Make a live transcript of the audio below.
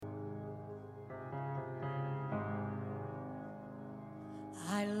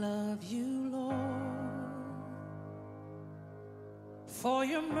I love you, Lord, for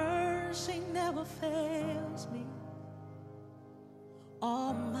your mercy never fails me.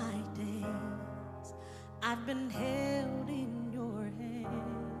 All my days I've been held in your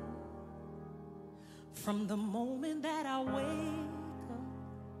hand. From the moment that I wake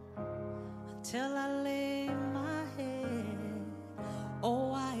up till I lay my head,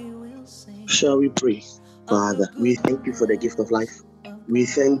 oh, I will sing. Shall we pray? Father, we thank you for the gift of life. We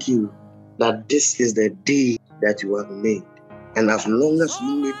thank you that this is the day that you have made. And as long as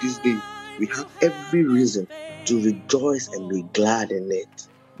we made this day, we have every reason to rejoice and be glad in it.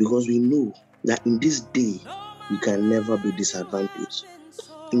 Because we know that in this day, we can never be disadvantaged.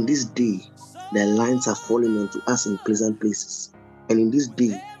 In this day, the lines are falling onto us in pleasant places. And in this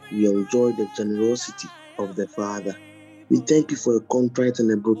day, we enjoy the generosity of the Father. We thank you for a contrite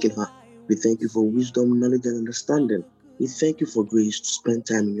and a broken heart. We thank you for wisdom, knowledge, and understanding. We thank you for grace to spend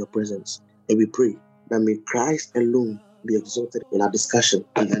time in your presence. And we pray that may Christ alone be exalted in our discussion.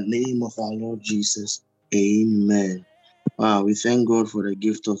 In the name of our Lord Jesus. Amen. Wow, we thank God for the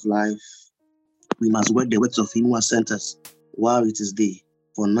gift of life. We must work the works of him who has sent us while it is day.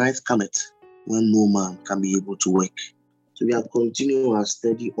 For night cometh when no man can be able to work. So we are continuing our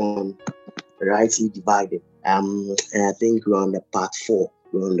study on rightly divided. And I think we're on the part 4.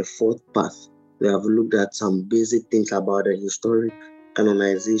 We're on the 4th part. We have looked at some basic things about the historic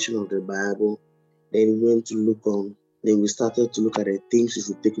canonization of the Bible. Then we went to look on. Then we started to look at the things you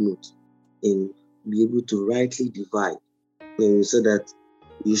should take note and be able to rightly divide. Then we said that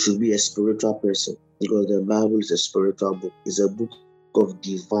you should be a spiritual person because the Bible is a spiritual book. It's a book of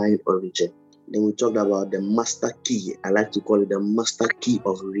divine origin. Then we talked about the master key. I like to call it the master key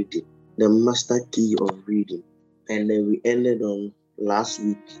of reading. The master key of reading. And then we ended on last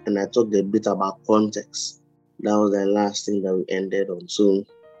week, and I talked a bit about context. That was the last thing that we ended on. So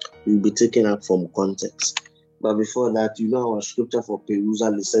we'll be taken up from context. But before that, you know our scripture for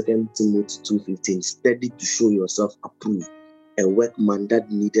perusal is 2 Timothy 2:15. Study to show yourself approved, a workman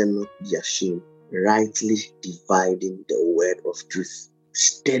that needed not be ashamed, rightly dividing the word of truth.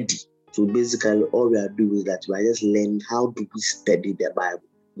 Steady. So basically, all we are doing is that we are just learning how do we study the Bible.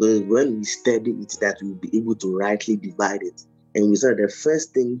 Because when we study it, that we'll be able to rightly divide it. And we said the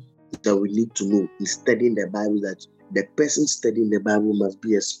first thing that we need to know in studying the Bible is that the person studying the Bible must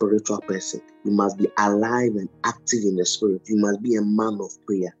be a spiritual person. You must be alive and active in the spirit. You must be a man of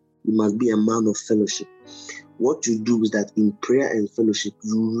prayer. You must be a man of fellowship. What you do is that in prayer and fellowship,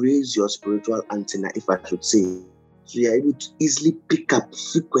 you raise your spiritual antenna, if I should say. So you are able to easily pick up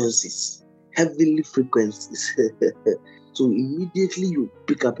frequencies, heavenly frequencies. So immediately you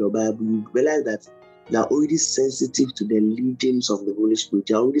pick up your Bible, you realize that you are already sensitive to the leadings of the Holy Spirit.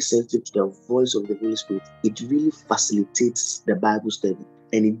 You are already sensitive to the voice of the Holy Spirit. It really facilitates the Bible study.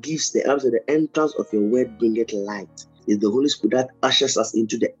 And it gives the entrance of your word bringeth light. It's the Holy Spirit that ushers us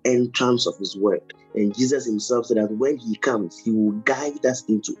into the entrance of his word. And Jesus himself said that when he comes, he will guide us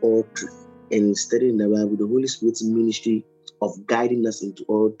into all truth. And in studying the Bible, the Holy Spirit's ministry of guiding us into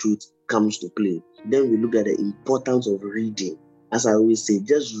all truth comes to play. Then we look at the importance of reading. As I always say,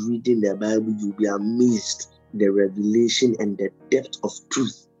 just reading the Bible, you'll be amazed the revelation and the depth of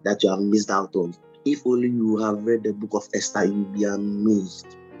truth that you have missed out on. If only you have read the book of Esther, you'll be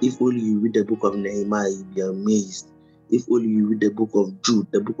amazed. If only you read the book of Nehemiah, you'll be amazed. If only you read the book of Jude,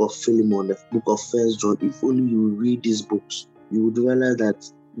 the book of Philemon, the book of First John, if only you read these books, you would realize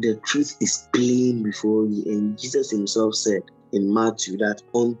that the truth is plain before you. And Jesus himself said in Matthew that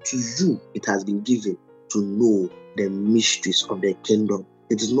unto you it has been given to know the mysteries of the kingdom.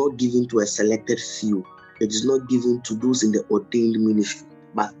 It is not given to a selected few. It is not given to those in the ordained ministry.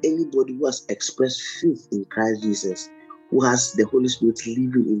 But anybody who has expressed faith in Christ Jesus, who has the Holy Spirit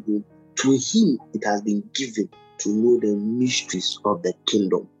living in him, to him it has been given to know the mysteries of the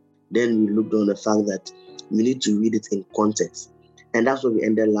kingdom. Then we looked on the fact that we need to read it in context. And that's what we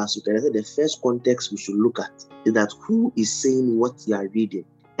ended last week. And I said the first context we should look at is that who is saying what you are reading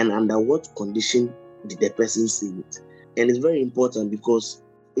and under what condition did the person say it. And it's very important because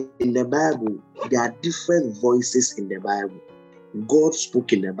in the Bible, there are different voices in the Bible. God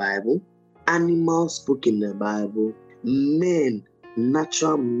spoke in the Bible, animals spoke in the Bible, men,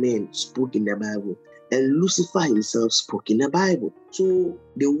 natural men spoke in the Bible, and Lucifer himself spoke in the Bible. So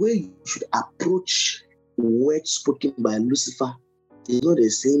the way you should approach words spoken by Lucifer is not the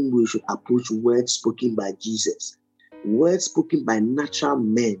same way you should approach words spoken by Jesus. Words spoken by natural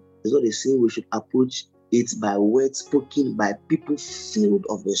men is not the same way you should approach it by words spoken by people filled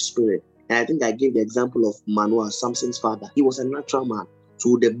of the Spirit. And I think I gave the example of Manoah, Samson's father. He was a natural man.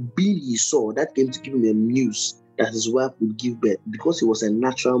 So the bill he saw, that came to give him a news that his wife would give birth, because he was a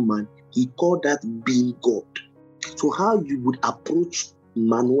natural man, he called that being God. So how you would approach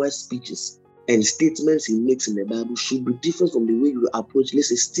Manuel's speeches and statements he makes in the Bible should be different from the way you approach, let's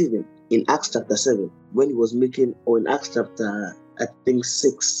say, Stephen in Acts chapter 7, when he was making, or in Acts chapter, I think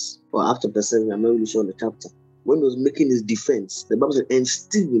 6, or Acts chapter 7, I'm not really sure on the chapter, when he was making his defense. The Bible said, and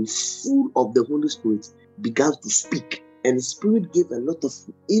Stephen, full of the Holy Spirit, began to speak. And the Spirit gave a lot of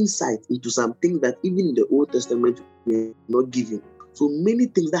insight into some things that even in the Old Testament were not given. So many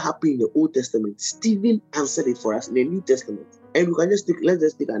things that happen in the Old Testament, Stephen answered it for us in the New Testament. And we can let's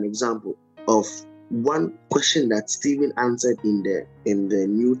just take an example of one question that Stephen answered in the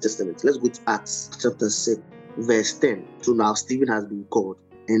New Testament. Let's go to Acts chapter 6, verse 10. So now Stephen has been called,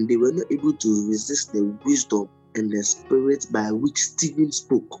 and they were not able to resist the wisdom and the spirit by which Stephen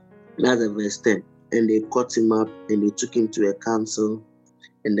spoke. That's the verse 10. And they caught him up and they took him to a council.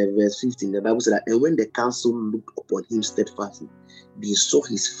 And the verse 15, the Bible said that, and when the council looked upon him steadfastly, they saw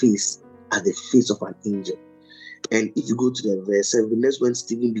his face as the face of an angel. And if you go to the verse 7, that's when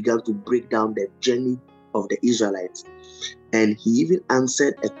Stephen began to break down the journey of the Israelites. And he even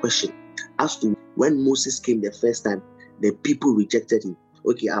answered a question as to when Moses came the first time, the people rejected him.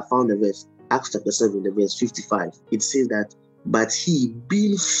 Okay, I found the verse. Acts chapter 7, the verse 55. It says that, but he,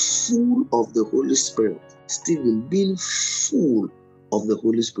 being full of the Holy Spirit, Stephen being full of the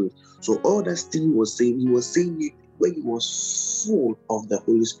Holy Spirit. So all that Stephen was saying, he was saying it when he was full of the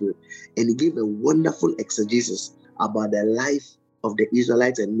Holy Spirit. And he gave a wonderful exegesis about the life of the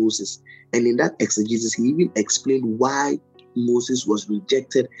Israelites and Moses. And in that exegesis, he even explained why Moses was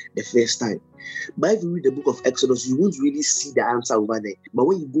rejected the first time. But if you read the book of Exodus, you won't really see the answer over there. But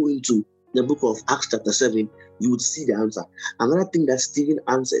when you go into the book of Acts chapter 7, you would see the answer. Another thing that Stephen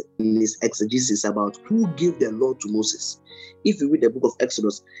answered in his exegesis about who gave the law to Moses. If you read the book of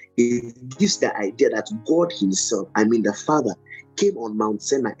Exodus, it gives the idea that God himself, the Father, came on Mount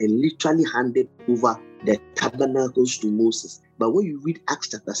Sinai and literally handed over the tabernacles to Moses. But when you read Acts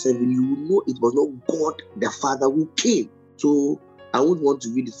chapter 7, you will know it was not God the Father who came. So I won't want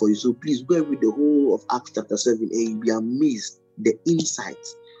to read it for you. So please go and read the whole of Acts chapter 7 and you'll be amazed the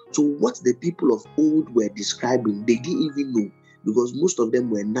insights. So what the people of old were describing, they didn't even know, because most of them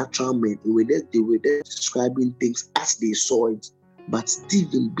were natural men. They were there describing things as they saw it. But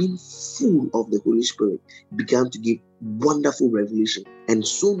Stephen, being full of the Holy Spirit, began to give wonderful revelation. And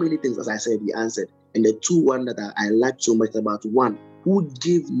so many things, as I said, he answered. And the two one that I liked so much about, one, who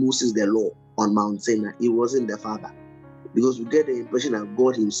gave Moses the law on Mount Sinai? It wasn't the Father. Because we get the impression that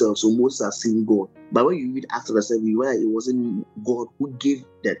God himself, so Moses has seen God. But when you read Acts 7, you realize it wasn't God who gave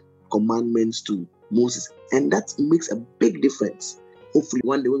the commandments to Moses. And that makes a big difference. Hopefully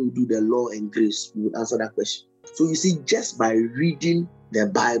one day when we do the law and grace, we will answer that question. So you see, just by reading the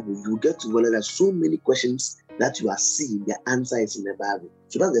Bible, you get to realize that so many questions that you are seeing, the answer is in the Bible.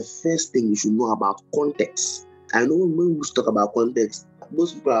 So that's the first thing you should know about context. I know when we talk about context,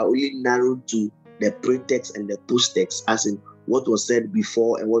 most people are only narrowed to the pretext and the post-text, as in what was said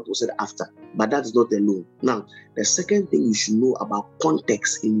before and what was said after. But that is not alone. Now, the second thing you should know about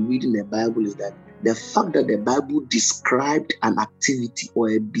context in reading the Bible is that the fact that the Bible described an activity or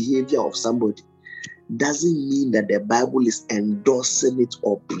a behavior of somebody doesn't mean that the Bible is endorsing it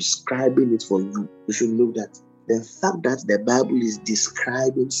or prescribing it for you. You should know that. The fact that the Bible is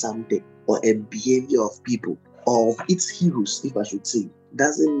describing something or a behavior of people, or of its heroes, if I should say,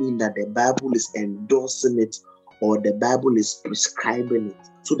 doesn't mean that the Bible is endorsing it or the Bible is prescribing it.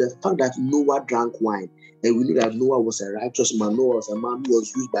 So the fact that Noah drank wine, and we know that Noah was a righteous man, Noah was a man who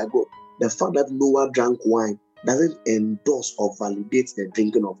was used by God. The fact that Noah drank wine doesn't endorse or validate the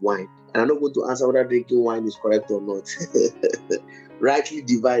drinking of wine. And I'm not going to answer whether drinking wine is correct or not. Rightly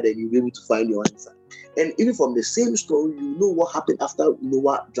divided, you'll be able to find your answer. And even from the same story, you know what happened after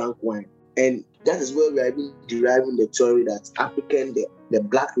Noah drank wine. And that is where we are even deriving the theory that the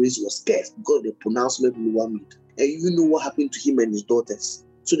black race was cursed because of the pronouncement Noah made. And you know what happened to him and his daughters.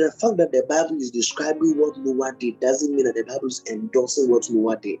 So the fact that the Bible is describing what Noah did doesn't mean that the Bible is endorsing what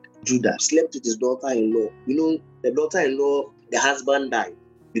Noah did. Judah slept with his daughter-in-law. You know, the daughter-in-law, the husband died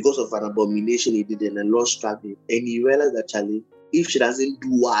because of an abomination he did, and the Lord struck him. And he realized that, Charlie, if she doesn't do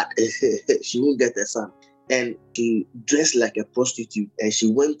what, she won't get a son. And she dressed like a prostitute, and she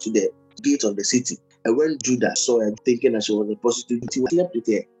went to the gate of the city. And when Judah saw her thinking that she was a prostitute, he slept with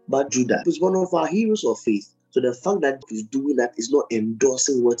her. But Judah is one of our heroes of faith. So the fact that he's doing that is not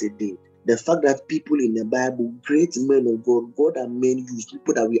endorsing what he did. The fact that people in the Bible, great men of God, God and men use,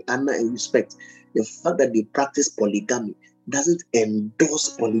 people that we honor and respect, the fact that they practice polygamy doesn't endorse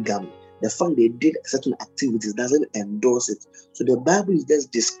polygamy. The fact they did certain activities doesn't endorse it. So the Bible is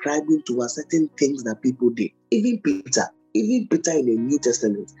just describing to us certain things that people did. Even Peter in the New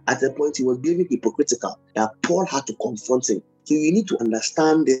Testament, at a point he was being hypocritical, that Paul had to confront him. So you need to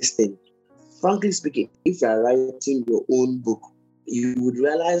understand this thing. Frankly speaking, if you are writing your own book, you would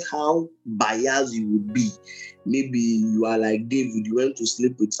realize how biased you would be. Maybe you are like David, you went to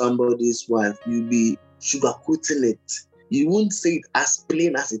sleep with somebody's wife, you'll be sugarcoating it. You won't say it as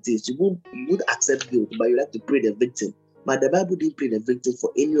plain as it is. You won't accept guilt, but you like to play the victim. But the Bible didn't play the victim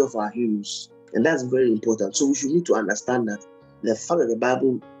for any of our heroes. And that's very important. So we should need to understand that the fact that the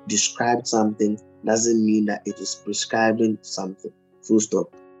Bible described something doesn't mean that it is prescribing something. Full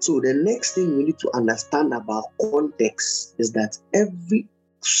stop. So the next thing we need to understand about context is that every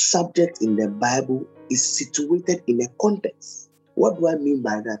subject in the Bible is situated in a context. What do I mean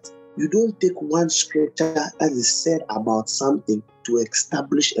by that? You don't take one scripture that is said about something to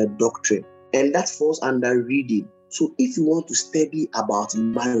establish a doctrine, and that falls under reading. So if you want to study about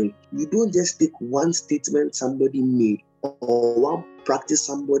marriage, you don't just take one statement somebody made or one practice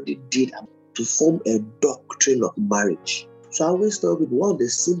somebody did to form a doctrine of marriage. So I always tell people one of the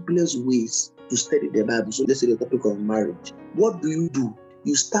simplest ways to study the Bible. So let's say the topic of marriage. What do?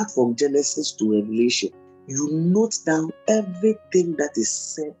 You start from Genesis to Revelation. You note down everything that is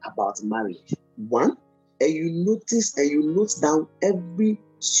said about marriage. One, and you note down every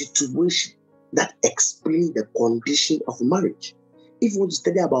situation that explains the condition of marriage. If you want to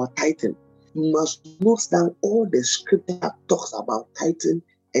study about tithing, you must note down all the scripture that talks about tithing,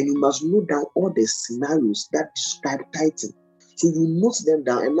 and you must note down all the scenarios that describe tithing. So you note them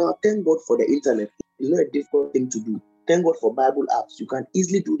down, and now thank God for the internet. It's not a difficult thing to do. Thank God for Bible apps. You can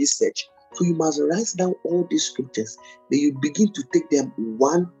easily do this search. So you must write down all these scriptures. Then you begin to take them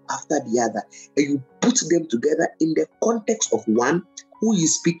one after the other, and you put them together in the context of one, who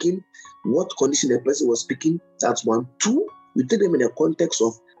is speaking, what condition the person was speaking. That's one. Two, you take them in the context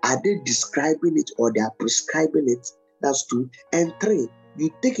of, are they describing it or they are prescribing it? That's two. And three,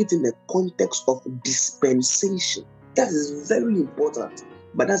 you take it in the context of dispensation. That is very important,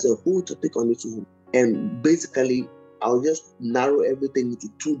 but that's a whole topic on its own. And basically, I'll just narrow everything into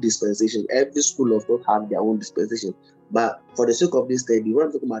two dispensations. Every school of thought have their own dispensation. But for the sake of this study, when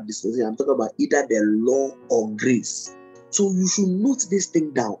I'm talking about dispensation, I'm talking about either the law or grace. So you should note this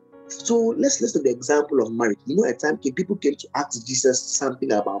thing down. So let's take the example of marriage. A time people came to ask Jesus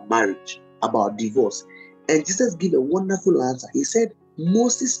something about marriage, about divorce. And Jesus gave a wonderful answer. He said,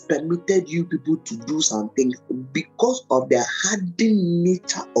 Moses permitted you people to do something because of the hardened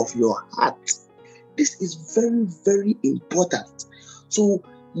nature of your heart. This is very, very important. So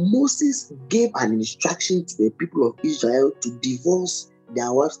Moses gave an instruction to the people of Israel to divorce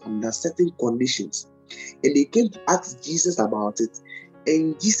their wives under certain conditions. And they came to ask Jesus about it.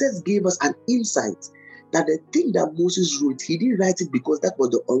 And Jesus gave us an insight that the thing that Moses wrote, he didn't write it because that was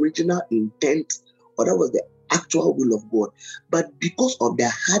the original intent or that was the actual will of God, but because of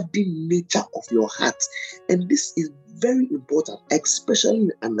the hardened nature of your heart. And this is very important, especially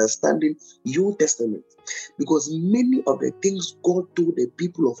in understanding the Old Testament, because many of the things God told the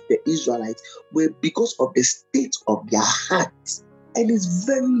people of the Israelites were because of the state of their hearts. And it's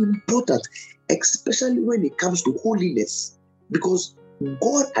very important, especially when it comes to holiness, because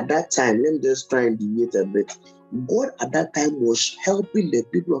God at that time, let me just try and deviate a bit. God at that time was helping the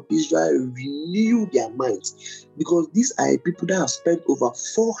people of Israel renew their minds, because these are people that have spent over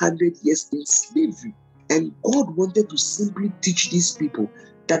 400 years in slavery. And God wanted to simply teach these people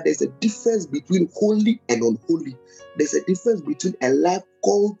that there's a difference between holy and unholy. There's a difference between a life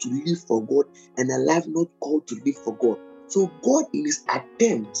called to live for God and a life not called to live for God. So God, in his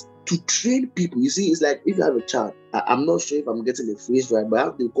attempt to train people, you see, it's like if you have a child, I'm not sure if I'm getting the phrase right, but I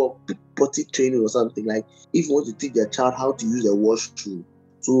have to call potty training or something. Like if you want to teach your child how to use a washroom,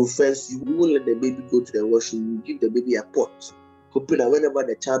 so first you won't let the baby go to the washroom, you give the baby a pot, hoping that whenever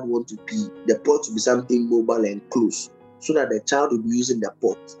the child wants to pee, the pot will be something mobile and close, so that the child will be using the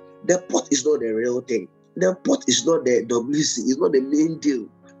pot. The pot is not the real thing. The pot is not the WC, it's not the main deal.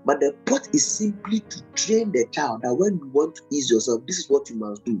 But the pot is simply to train the child that when you want to ease yourself, this is what you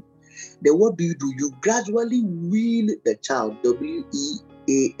must do. Then what do? You gradually wean the child,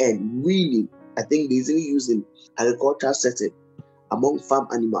 W-E-A-N, weaning. I think they usually use in agricultural setting among farm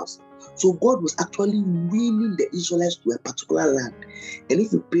animals. So God was actually weaning the Israelites to a particular land. And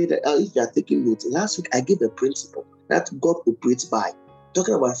if you if you are taking notes, last week I gave a principle that God operates by.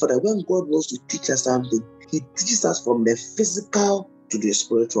 Talking about Father, when God wants to teach us something, he teaches us from the physical to the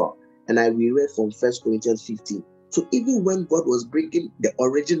spiritual. And we read from 1 Corinthians 15. So even when God was bringing the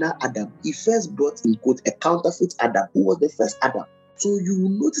original Adam, he first brought in quote a counterfeit Adam, who was the first Adam. So you will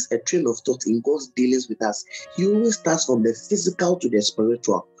notice a train of thought in God's dealings with us. He always starts from the physical to the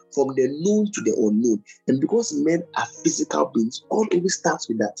spiritual, from the known to the unknown. And because men are physical beings, God always starts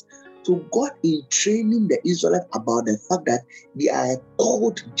with that. So God, in training the Israelites about the fact that they are a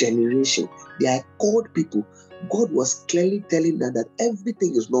called generation, they are called people, God was clearly telling them that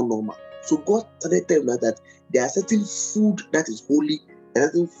everything is not normal. So God started telling them that there are certain food that is holy and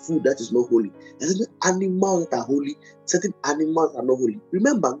certain food that is not holy. There are certain animals that are holy, certain animals are not holy.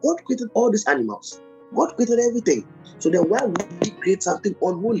 Remember, God created all these animals. God created everything. So then why would He create something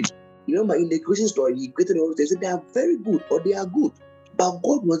unholy? Remember, in the creation story, He created all things. He said they are very good or they are good. But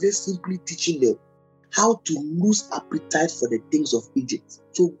God was just simply teaching them how to lose appetite for the things of Egypt.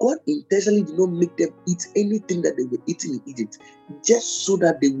 So God intentionally did not make them eat anything that they were eating in Egypt, just so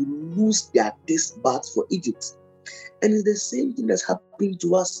that they would lose their taste buds for Egypt. And it's the same thing that's happening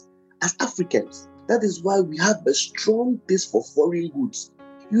to us as Africans. That is why we have a strong taste for foreign goods.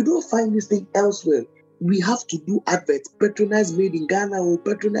 You don't find this thing elsewhere. We have to do adverts, patronize made in Ghana or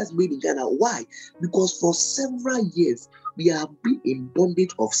patronize made in Ghana. Why? Because for several years, we have been in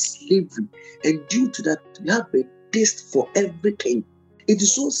bondage of slavery. And due to that, we have a taste for everything. It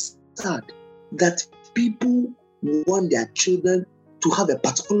is so sad that people want their children to have a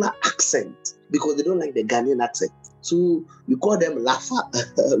particular accent because they don't like the Ghanaian accent. So we call them Lafa,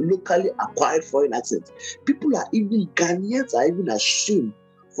 locally acquired foreign accents. People are even, Ghanaians are even ashamed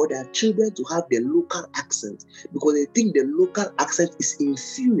for their children to have the local accent because they think the local accent is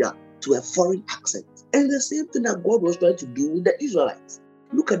inferior to a foreign accent. And the same thing that God was trying to do with the Israelites.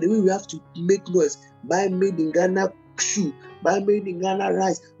 Look at the way we have to make noise. Buy made in Ghana shoe, buy made in Ghana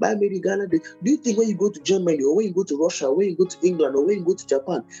rice, buy made in Ghana. Do you think when you go to Germany or when you go to Russia, or when you go to England or when you go to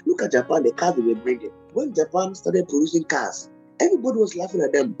Japan, look at Japan, the cars they were bringing. When Japan started producing cars, everybody was laughing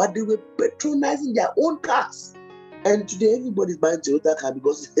at them, but they were patronizing their own cars. And today everybody's buying Toyota car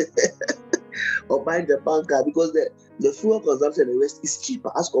because or buying Japan car because the fuel consumption in the West is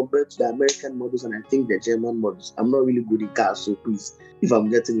cheaper as compared to the American models and I think the German models. I'm not really good in cars, so please, if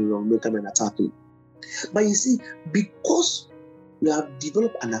I'm getting it wrong, don't come and attack me. But you see, because we have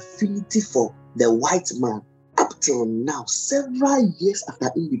developed an affinity for the white man, up till now, several years after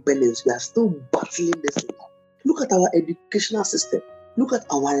independence, we are still battling this thing. Look at our educational system. Look at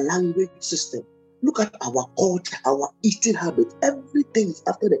our language system. Look at our culture, our eating habits. Everything is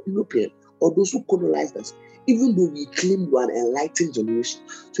after the European or those who colonized us, even though we claim we are an enlightened generation.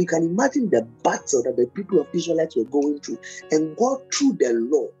 So you can imagine the battle that the people of Israelites were going through. And God, through the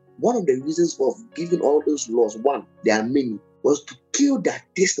law, one of the reasons for giving all those laws, one, there are many, was to kill their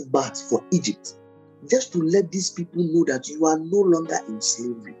taste buds for Egypt. Just to let these people know that you are no longer in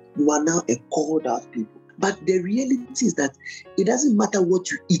slavery. You are now a called out people. But the reality is that it doesn't matter what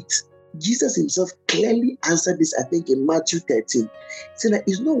you eat. Jesus himself clearly answered this, I think, in Matthew 13. Saying that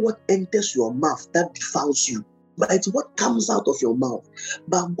it's not what enters your mouth that defiles you, but it's what comes out of your mouth.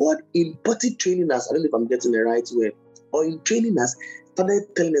 But God, in potty training us, I don't know if I'm getting the right word, or in training us, started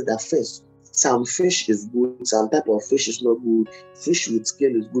telling us that first, some fish is good, some type of fish is not good, fish with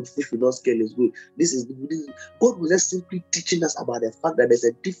scale is good, fish without scale is good. This is good. God was just simply teaching us about the fact that there's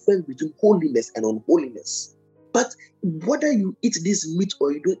a difference between holiness and unholiness. But whether you eat this meat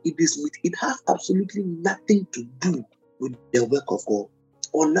or you don't eat this meat, it has absolutely nothing to do with the work of God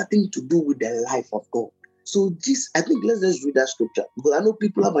or nothing to do with the life of God. So this, I think, let's just read that scripture because I know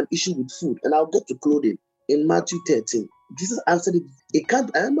people have an issue with food, and I'll get to clothing. In Matthew 13, Jesus answered it. It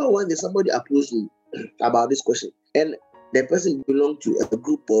can't. I remember when somebody approached me about this question, and the person belonged to a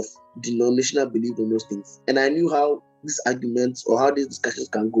group of denominational belief in those things, and I knew how these arguments or how these discussions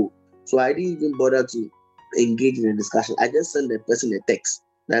can go. So I didn't even bother to engage in a discussion. I just sent the person a text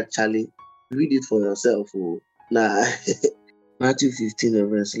that, Charlie, read it for yourself. Oh, nah. Matthew 15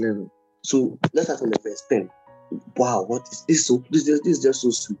 verse 11. So let's start from the verse 10. Wow, what is this? So this is just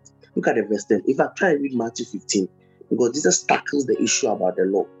so sweet. Look at the verse 10. If I try and read Matthew 15, because Jesus tackles the issue about the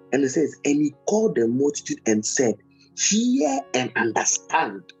law. And it says, and he called the multitude and said, hear and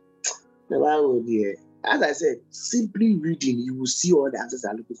understand. The Bible here. As I said, simply reading, you will see all the answers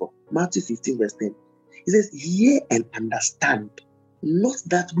I'm looking for. Matthew 15, verse 10. It says, hear and understand. Not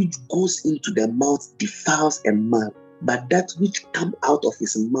that which goes into the mouth defiles a man, but that which comes out of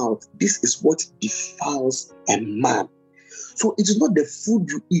his mouth, this is what defiles a man. So it is not the food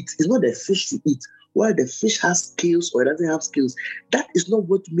you eat, it's not the fish you eat. Whether the fish has scales or it doesn't have scales, that is not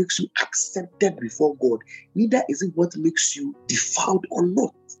what makes you accepted before God. Neither is it what makes you defiled or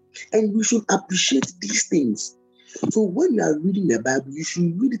not. And we should appreciate these things. So when you are reading the Bible, you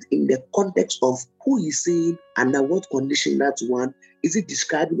should read it in the context of who is saying, under what condition that one, is it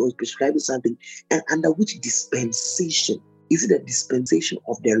describing or prescribing something, and under which dispensation. Is it the dispensation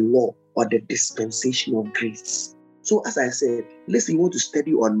of the law or the dispensation of grace? So as I said, let's say you want to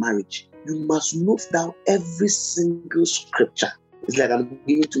study on marriage, you must note down every single scripture. It's like I'm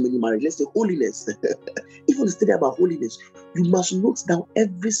giving too many marriage. Let's say holiness. If you want to study about holiness, you must note down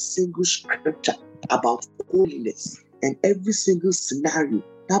every single scripture about holiness and every single scenario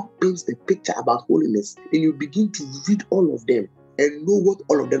that paints the picture about holiness. And you begin to read all of them and know what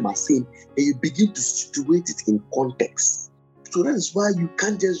all of them are saying, and you begin to situate it in context. So that is why you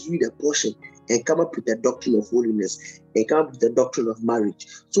can't just read a portion and come up with the doctrine of holiness and come up with the doctrine of marriage.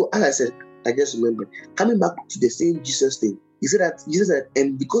 So as I said, I just remember coming back to the same Jesus thing. He said that Jesus said,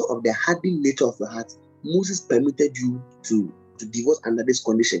 and because of the hardened nature of your heart, Moses permitted you to divorce under this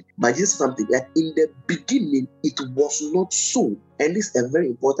condition. But Jesus said something that in the beginning it was not so. And this is a very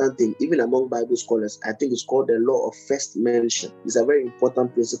important thing, even among Bible scholars. I think it's called the law of first mention. It's a very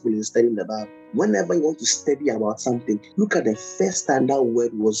important principle in studying the Bible. Whenever you want to study about something, look at the first time that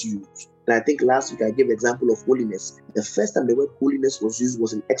word was used. And I think last week I gave the example of holiness. The first time the word holiness was used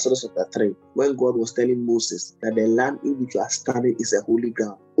was in Exodus chapter 3, when God was telling Moses that the land in which you are standing is a holy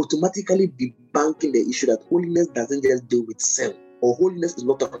ground, automatically debunking the issue that holiness doesn't just deal with sin, or holiness is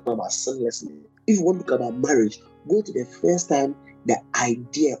not talking about sinlessness. If you want to talk about marriage, go to the first time the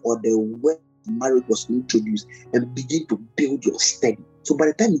idea or the word marriage was introduced and begin to build your study. So by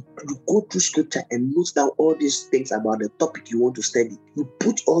the time you go through scripture and note down all these things about the topic you want to study, you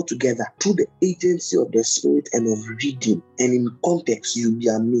put all together through the agency of the Spirit and of reading, and in context, you'll be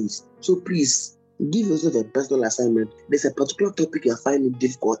amazed. So please, give yourself a personal assignment. There's a particular topic you're finding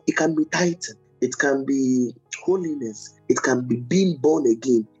difficult. It can be tithing. It can be holiness. It can be being born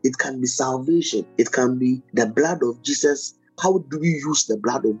again. It can be salvation. It can be the blood of Jesus. How do we use the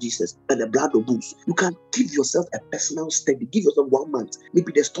blood of Jesus and the blood of bulls? You can give yourself a personal study. Give yourself 1 month.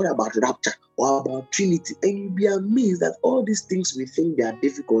 Maybe the story about rapture or about Trinity. And you'll be amazed that all these things we think they are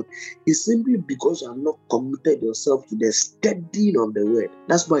difficult is simply because you have not committed yourself to the studying of the word.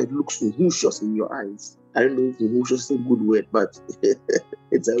 That's why it looks ferocious in your eyes. I don't know if ferocious is a good word, but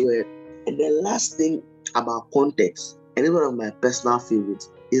it's a word. And the last thing about context, and it's one of my personal favorites,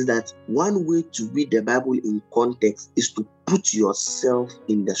 is that one way to read the Bible in context is to put yourself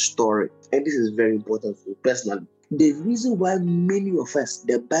in the story. And this is very important for me personally. The reason why many of us,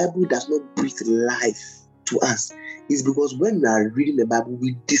 the Bible does not breathe life to us is because when we are reading the Bible,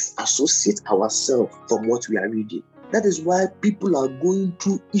 we disassociate ourselves from what we are reading. That is why people are going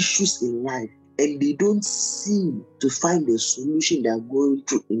through issues in life and they don't seem to find the solution they are going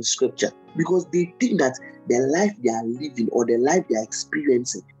through in scripture, because they think that the life they are living or the life they are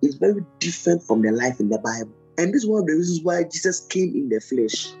experiencing is very different from the life in the Bible. And this is one of the reasons why Jesus came in the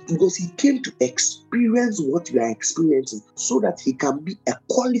flesh, because he came to experience what we are experiencing so that he can be a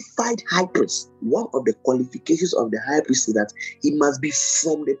qualified high priest. One of the qualifications of the high priest is that he must be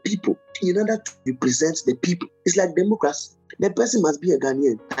from the people in order to represent the people. It's like democracy. The person must be a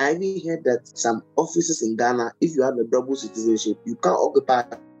Ghanaian. I even heard that some offices in Ghana, if you have a double citizenship, you can't occupy.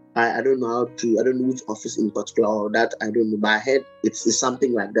 I don't know I don't know which office in particular, or that I don't know. By head, it's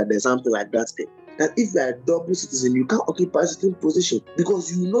something like that. There's something like that thing. That if you are a double citizen, you can't occupy a certain position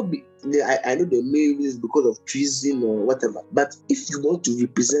because you will not be. I know the main reason is because of treason or whatever. But if you want to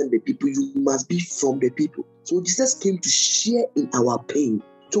represent the people, you must be from the people. So Jesus came to share in our pain.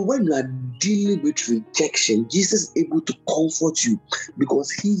 So when you are dealing with rejection, Jesus is able to comfort you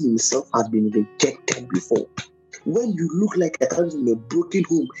because he himself has been rejected before. When you look like a child in a broken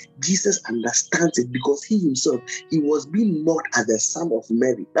home, Jesus understands it because he himself, he was being mocked as the son of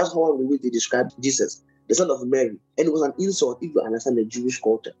Mary. That's how the way they describe Jesus, the son of Mary. And it was an insult if you understand the Jewish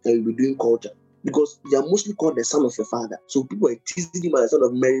culture and you'll be doing culture. Because they are mostly called the son of your father. So people are teasing him as the son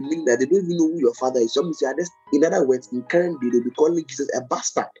of Mary, meaning that they don't even know who your father is. Some say, in other words, in current day, they'll be calling Jesus a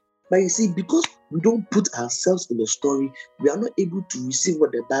bastard. But you see, because we don't put ourselves in the story, we are not able to receive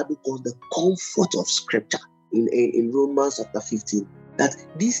what the Bible calls the comfort of Scripture. In Romans chapter 15, that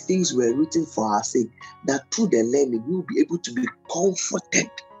these things were written for our sake, that through the learning we will be able to be comforted.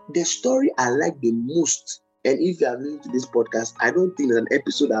 The story I like the most, and if you are listening to this podcast, I don't think there's an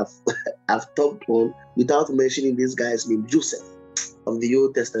episode I've talked on without mentioning this guy's name, Joseph of the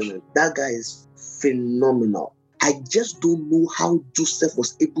Old Testament. That guy is phenomenal. I just don't know how Joseph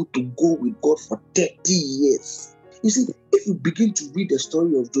was able to go with God for 30 years. You see, if you begin to read the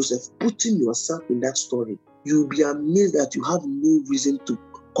story of Joseph, putting yourself in that story, you'll be amazed that you have no reason to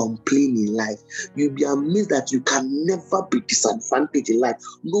complain in life. You'll be amazed that you can never be disadvantaged in life,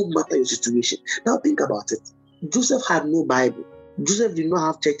 no matter your situation. Now think about it. Joseph had no Bible. Joseph did not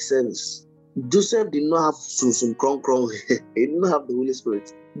have church service. Joseph did not have some krong. He did not have the Holy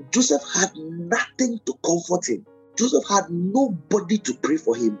Spirit. Joseph had nothing to comfort him. Joseph had nobody to pray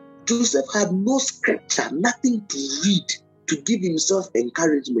for him. Joseph had no scripture, nothing to read to give himself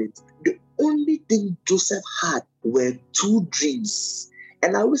encouragement. The only thing Joseph had were 2 dreams.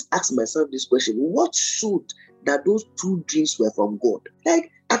 And I always ask myself this question: what showed that those 2 dreams were from God?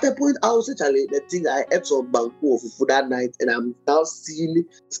 Like, at a point, I was actually the thing I ate some banku of food that night, and I'm now seeing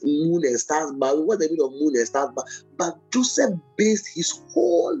moon and stars. But what the meaning of moon and stars? But Joseph based his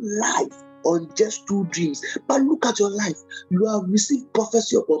whole life on just 2 dreams. But look at your life. You have received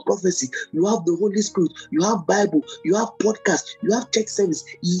prophecy upon prophecy. You have the Holy Spirit. You have Bible. You have podcast. You have church service.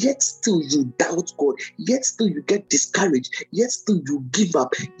 Yet still you doubt God. Yet still you get discouraged. Yet still you give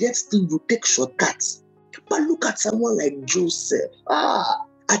up. Yet still you take shortcuts. But look at someone like Joseph.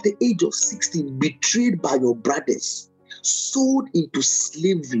 At the age of 16, betrayed by your brothers, sold into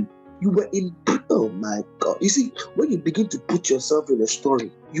slavery. You were in, oh my God. You see, when you begin to put yourself in a story,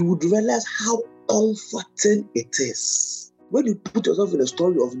 you would realize how comforting it is. When you put yourself in the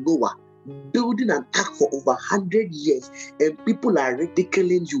story of Noah, building an ark for over 100 years, and people are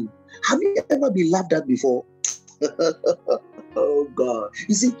ridiculing you. Have you ever been laughed at before? Oh God.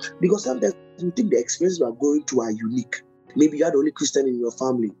 You see, because sometimes you think the experiences you are going through are unique. Maybe you are the only Christian in your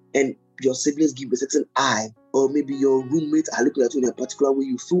family, and your siblings give a certain eye, or maybe your roommates are looking at you in a particular way.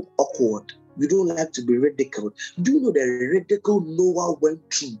 You feel awkward. You don't like to be ridiculed. Do you know the ridicule Noah went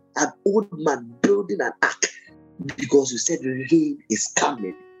through? An old man building an ark because you said rain is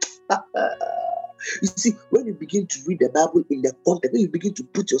coming. You see, when you begin to read the Bible in the context, when you begin to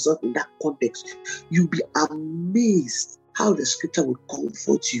put yourself in that context, you'll be amazed how the scripture will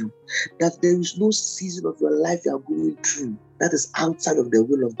comfort you, that there is no season of your life you are going through that is outside of the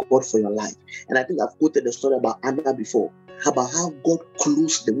will of God for your life. And I think I've quoted the story about Hannah before, about how God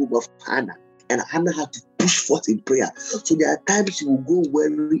closed the womb of Hannah, and Hannah had to push forth in prayer. So there are times you will go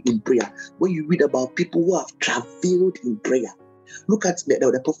weary in prayer. When you read about people who have travailed in prayer, look at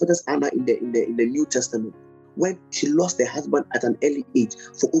the prophetess Anna in the New Testament. When she lost her husband at an early age,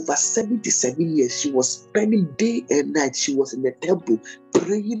 for over 77 years, she was spending day and night. She was in the temple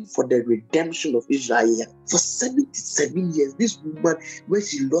praying for the redemption of Israel. For 77 years, this woman, when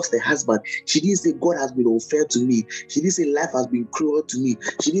she lost her husband, she didn't say, God has been unfair to me. She didn't say, life has been cruel to me.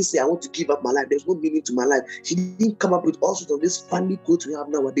 She didn't say, I want to give up my life. There's no meaning to my life. She didn't come up with all sorts of these funny quotes we have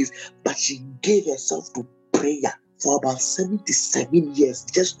nowadays, but she gave herself to prayer for about 77 years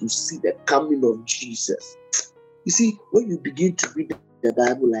just to see the coming of Jesus. You see, when you begin to read the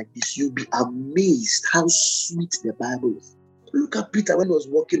Bible like this, you'll be amazed how sweet the Bible is. Look at Peter when he was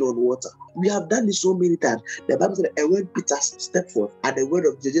walking on water. We have done this so many times. The Bible said, and when Peter stepped forth, at the word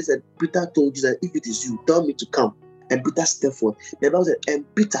of Jesus, said, Peter told Jesus, if it is you, tell me to come. And Peter stepped forth. The Bible said, and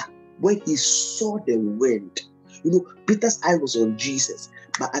Peter, when he saw the wind, Peter's eye was on Jesus.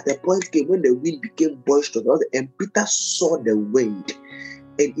 But at the point came when the wind became boisterous, and Peter saw the wind.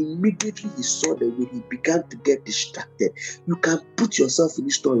 And immediately he saw the wind, he began to get distracted. You can put yourself in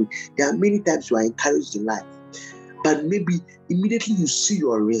this story. There are many times you are encouraged in life, but maybe immediately you see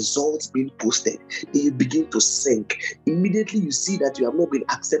your results being posted, then you begin to sink. Immediately you see that you have not been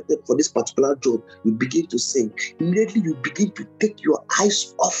accepted for this particular job, you begin to sink. Immediately you begin to take your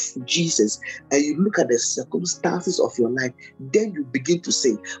eyes off Jesus and you look at the circumstances of your life, then you begin to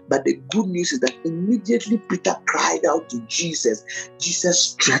sink. But the good news is that immediately Peter cried out to Jesus. Jesus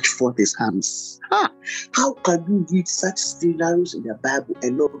stretched forth his hands. How can you read such scenarios in the Bible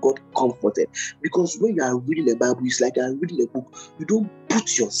and not get comforted? Because when you are reading the Bible, it's like you are reading a book. You don't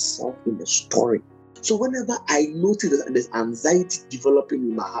put yourself in the story. So whenever I notice that there's anxiety developing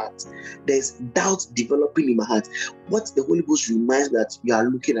in my heart, there's doubt developing in my heart, what the Holy Ghost reminds me that you are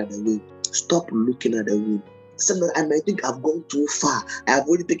looking at the wind. Stop looking at the wind. Sometimes I might think I've gone too far. I have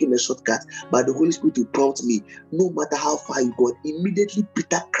already taken a shortcut, but the Holy Spirit will prompt me. No matter how far you go, immediately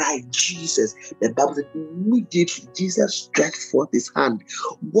Peter cried, Jesus. The Bible said, immediately Jesus stretched forth his hand.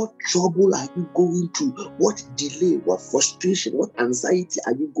 What trouble are you going through? What delay, what frustration, what anxiety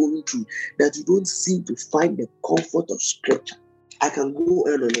are you going through that you don't seem to find the comfort of Scripture? I can go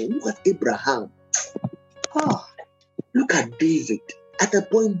on and on. Look at Abraham. Look at David. At a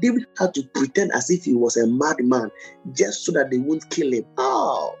point, David had to pretend as if he was a madman just so that they won't kill him.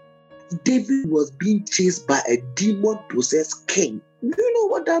 David was being chased by a demon-possessed king. You know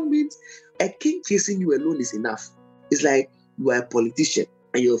what that means? A king chasing you alone is enough. It's like you are a politician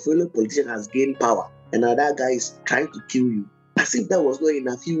and your fellow politician has gained power and another guy is trying to kill you. As if that was not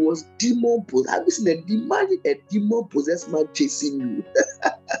enough, he was demon-possessed. Have you seen a demon-possessed man chasing you?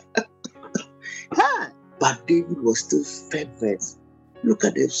 But David was still fervent. Look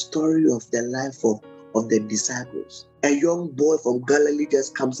at the story of the life of the disciples. A young boy from Galilee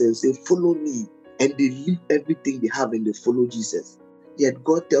just comes and says, follow me. and they leave everything they have and they follow Jesus. Yet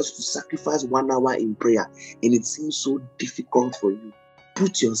God tells you to sacrifice 1 hour in prayer, and it seems so difficult for you.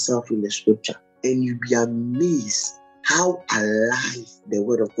 Put yourself in the scripture, and you'll be amazed how alive the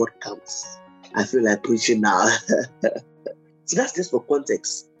word of God comes. I feel like preaching now. So that's just for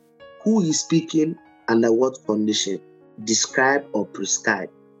context. Who is speaking, under what condition? Describe or prescribe.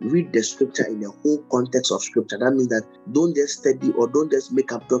 Read the scripture in the whole context of scripture. That means that don't just study or don't just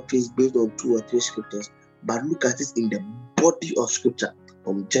make up doctrines based on 2 or 3 scriptures, but look at it in the body of scripture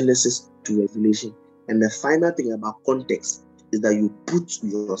from Genesis to Revelation. And the final thing about context is that you put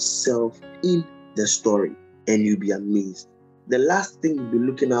yourself in the story and you'll be amazed. The last thing we'll be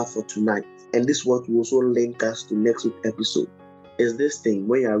looking out for tonight, and this is what will also link us to next week's episode, is this thing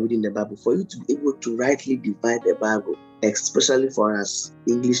when you are reading the Bible, for you to be able to rightly divide the Bible, especially for us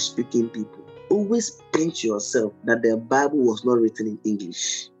English-speaking people. Always paint yourself that the Bible was not written in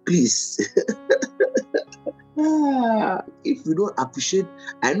English. Please. If we don't appreciate,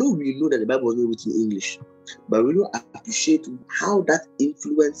 I know we know that the Bible was not written in English, but we don't appreciate how that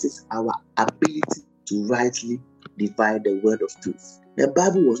influences our ability to rightly divide the word of truth. The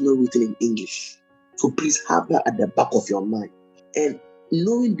Bible was not written in English. So please have that at the back of your mind. And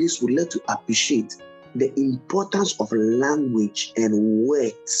knowing this will let you appreciate the importance of language and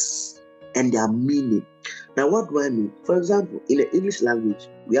words and their meaning. Now, what do I mean? For example, in the English language,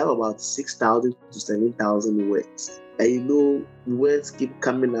 we have about 6,000 to 7,000 words. And words keep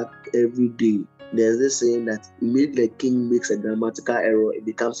coming up every day. There's this saying that immediately the king makes a grammatical error, it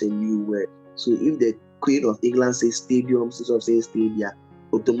becomes a new word. So if the Queen of England says stadium instead of saying stadia,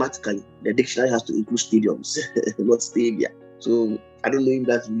 automatically the dictionary has to include stadiums, not stadia. So I don't know if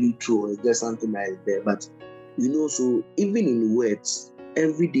that's really true or it's just something that is there. But so even in words,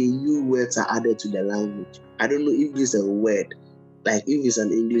 every day new words are added to the language. I don't know if this is a word, like if it's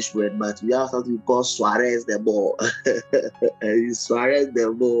an English word, but we have something called Suarez the ball. Suarez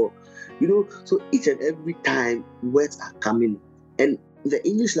the ball. So each and every time words are coming. And the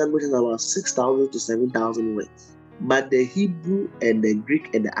English language has about 6,000 to 7,000 words. But the Hebrew and the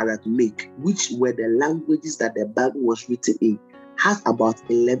Greek and the Aramaic, which were the languages that the Bible was written in, has about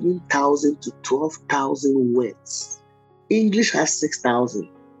 11,000 to 12,000 words. English has 6,000.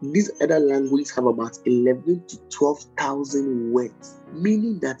 These other languages have about 11 to 12,000 words,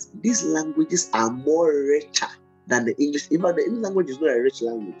 meaning that these languages are more richer than the English. In fact, the English language is not a rich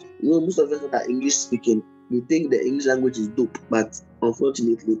language. Most of us that are English speaking, we think the English language is dope, but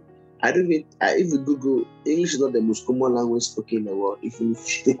unfortunately, if you Google, English is not the most common language spoken in the world. If you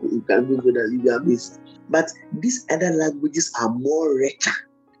can Google that, you'll be amazed. But these other languages are more richer.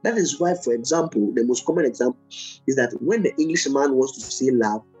 That is why, for example, the most common example is that when the Englishman wants to say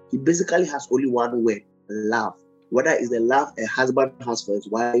love, he basically has only one word, love. Whether it's the love a husband has for his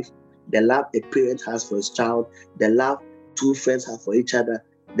wife, the love a parent has for his child, the love 2 friends have for each other,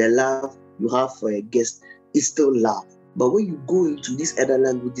 the love you have for a guest, is still love. But when you go into these other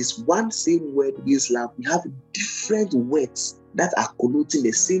languages, one same word means love. We have different words that are connoting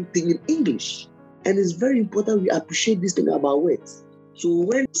the same thing in English. And it's very important we appreciate this thing about words. So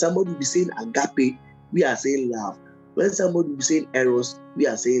when somebody will be saying agape, we are saying love. When somebody will be saying eros, we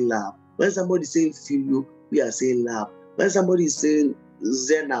are saying love. When somebody is saying filio, we are saying love. When somebody is saying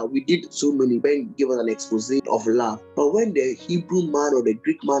Zena, we did so many when you give us an expose of love. But when the Hebrew man or the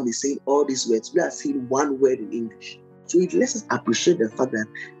Greek man is saying all these words, we are saying one word in English. So it lets us appreciate the fact that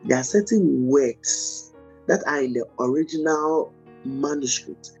there are certain words that are in the original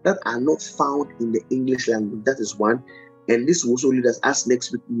manuscript that are not found in the English language. That is one. And this will also lead us, as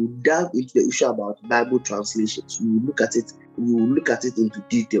next week we will delve into the issue about Bible translations. We will look at it into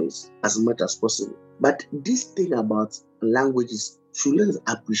details as much as possible. But this thing about languages should let us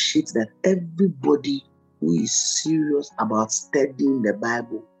appreciate that everybody who is serious about studying the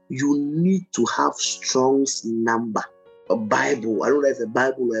Bible, you need to have Strong's number. A Bible, I don't know if it's a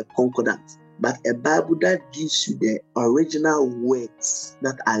Bible or a concordance, but a Bible that gives you the original words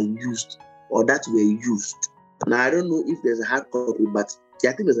that are used or that were used. Now, I don't know if there's a hard copy, but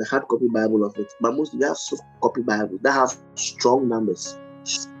I think there's a hard copy Bible of it. But mostly we have soft copy Bibles that have strong numbers.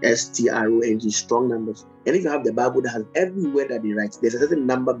 STRONG, strong numbers. And if you have the Bible that has every word that they write, there's a certain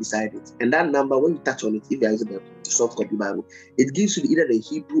number beside it. And that number, when you touch on it, if you're using the soft copy Bible, it gives you either the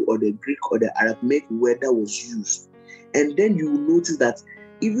Hebrew or the Greek or the Aramaic word that was used. And then you will notice that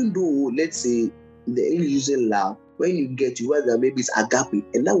even though, let's say, the English using love, when you get to whether maybe it's agape,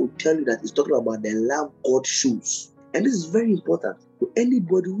 and that will tell you that it's talking about the love God shows. And this is very important. For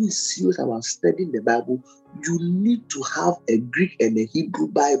anybody who is serious about studying the Bible, you need to have a Greek and a Hebrew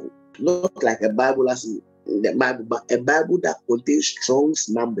Bible. Not like a Bible as in the Bible, but a Bible that contains strong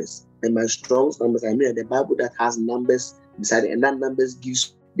numbers. And by strong numbers, I mean the Bible that has numbers beside it, and that numbers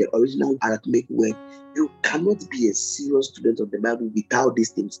gives the original arithmetic word. You cannot be a serious student of the Bible without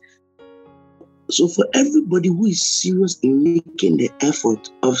these things. So for everybody who is serious in making the effort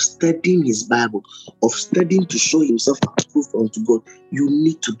of studying his Bible, of studying to show himself approved unto God, you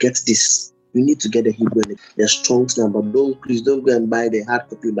need to get this. You need to get the Hebrew, the Strong's number. Please don't go and buy the hard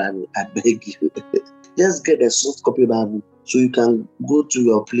copy Bible. I beg you. Just get a soft copy Bible, so you can go to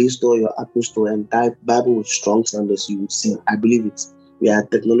your Play Store, your Apple Store, and type Bible with Strong's numbers. You will see. I believe it. We are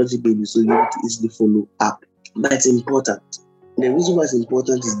technology babies, so you need to easily follow up. But it's important. The reason why it's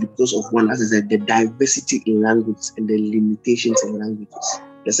important is because of one, as I said, the diversity in languages and the limitations in languages.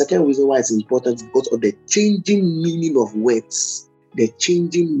 The second reason why it's important is because of the changing meaning of words. The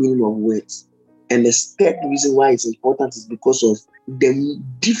changing meaning of words. And the third reason why it's important is because of the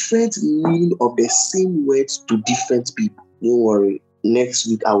different meaning of the same words to different people. Don't worry. Next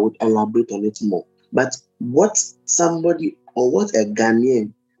week, I would elaborate on it more. But what somebody or what a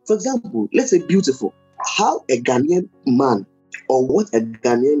Ghanaian, for example, let's say beautiful, how a Ghanaian man or what a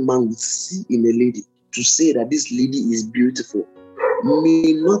Ghanaian man would see in a lady to say that this lady is beautiful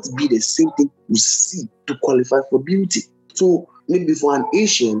may not be the same thing we see to qualify for beauty. So maybe for an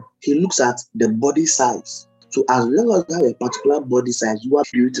Asian, he looks at the body size. So as long as you have a particular body size, you are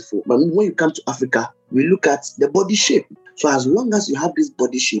beautiful. But when you come to Africa, we look at the body shape. So as long as you have this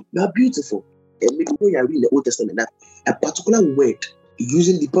body shape, you are beautiful. And maybe when you are reading the Old Testament, that a particular word,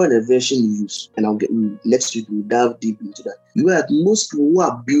 using the current version you use, and I'll get next week we'll dive deep into that. You are most people who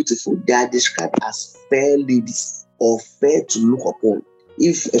are beautiful, they are described as fair ladies or fair to look upon.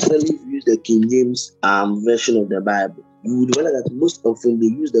 Especially if you use the King James version of the Bible, you would realize that most often they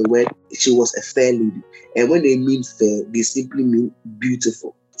use the word she was a fair lady. And when they mean fair, they simply mean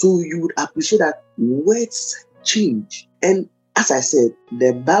beautiful. So you would appreciate that words change. And as I said,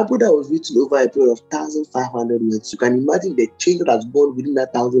 the Bible that was written over a period of 1,500 years, you can imagine the change that has gone within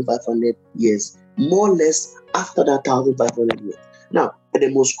that 1,500 years, more or less after that 1,500 years. Now, the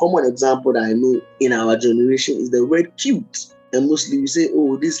most common example that I know in our generation is the word cute. And mostly we say,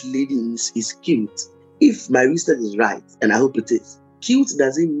 oh, this lady is cute. If my research is right, and I hope it is, cute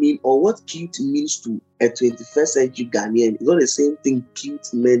doesn't mean, or what cute means to a 21st century Ghanaian is not the same thing cute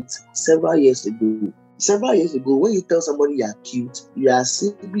meant several years ago. Several years ago, when you tell somebody you are cute, you are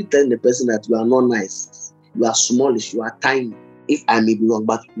simply telling the person that you are not nice, you are smallish, you are tiny. If I may be wrong,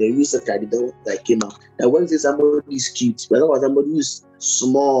 but the research I did that came out, that when you say somebody is cute, but not somebody who is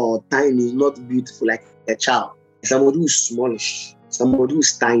small, tiny, is not beautiful like a child. Somebody who is smallish, somebody who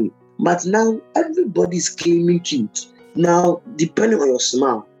is tiny. But now everybody is claiming cute. Now, depending on your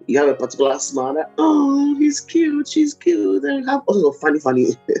smile, you have a particular smile that, oh, he's cute, she's cute, and you have also funny.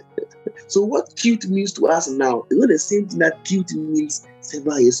 So what cute means to us now is not the same thing that cute means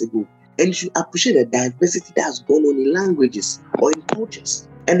several years ago. And you should appreciate the diversity that has gone on in languages or in cultures.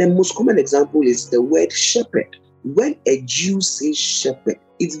 And the most common example is the word shepherd. When a Jew says shepherd,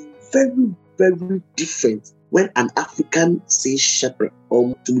 it's very, very different when an African says shepherd,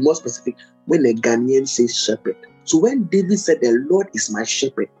 or to be more specific, when a Ghanaian says shepherd. So when David said, the Lord is my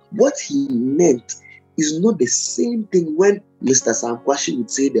shepherd, what he meant is not the same thing when Mr. Sankwashi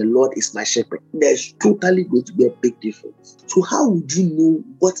would say, the Lord is my shepherd. There's totally going to be a big difference. So how would you know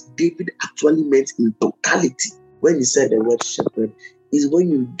what David actually meant in totality when he said the word shepherd? Is when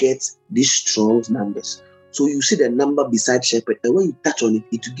you get these strong numbers. So you see the number beside shepherd, and when you touch on it,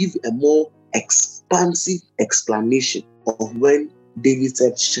 it will give a more expansive explanation of when David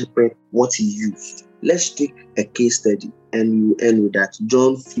said shepherd, what he used. Let's take a case study, and you end with that.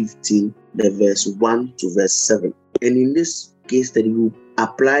 John 15, the verse 1 to verse 7. And in this case study, we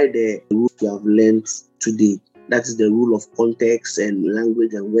apply the rule we have learned today. That is the rule of context and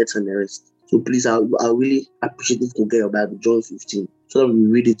language and words and the rest. So please, I really appreciate if you can get your Bible, John 15, so that we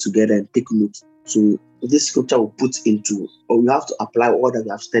read it together and take notes. So this scripture will put into, or we have to apply all that we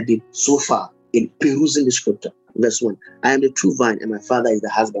have studied so far in perusing the scripture. Verse 1, I am the true vine, and my Father is the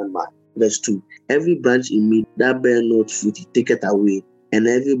husbandman. Verse 2, every branch in me that bear not fruit, he taketh away, and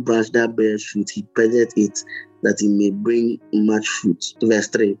every branch that bears fruit, he presseth it, that it may bring much fruit. Verse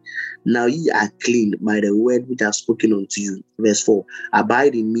 3, now ye are clean by the word which I have spoken unto you. Verse 4,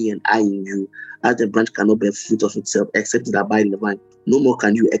 abide in me and I in you, as the branch cannot bear fruit of itself, except it abide in the vine. No more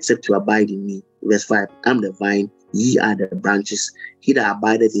can you, except you abide in me. Verse 5, I am the vine, ye are the branches. He that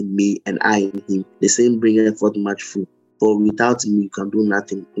abideth in me and I in him, the same bringeth forth much fruit. For without me you can do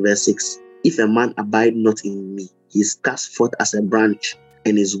nothing. Verse 6, if a man abide not in me, he is cast forth as a branch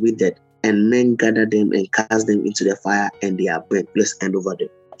and is withered, and men gather them and cast them into the fire, and they are burnt. Let's end over them.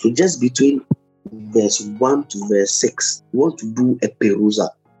 So just between verse 1 to verse 6, we want to do a perusal.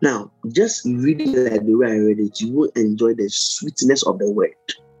 Now, just reading like the way I read it, you will enjoy the sweetness of the word.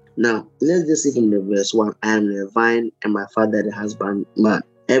 Now, let's just see from the verse 1, I am the vine and my father the husbandman,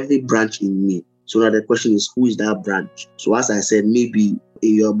 every branch in me. So now the question is, who is that branch? So as I said, maybe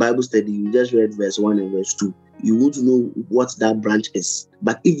in your Bible study, you just read verse 1 and verse 2. You won't know what that branch is.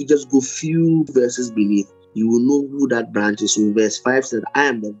 But if you just go few verses beneath, you will know who that branch is. So verse 5 says, I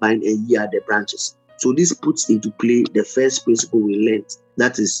am the vine and ye are the branches. So this puts into play the first principle we learned,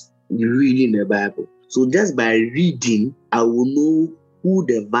 that is reading the Bible. So just by reading, I will know who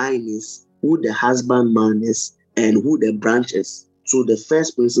the vine is, who the husbandman is, and who the branch is. So the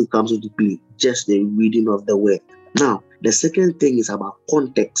first principle comes into play, just the reading of the word. Now, the second thing is about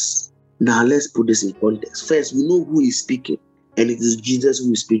context. Now, let's put this in context. First, we know who is speaking, and it is Jesus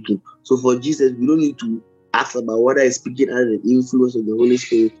who is speaking. So for Jesus, we don't need to ask about whether he's speaking under the influence of the Holy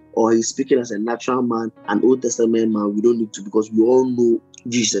Spirit or he's speaking as a natural man, an Old Testament man. We don't need to, because we all know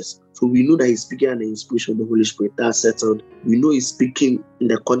Jesus. So we know that he's speaking under the inspiration of the Holy Spirit. That's settled. We know he's speaking in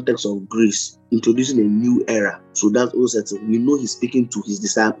the context of grace, introducing a new era. So that's all settled. We know he's speaking to his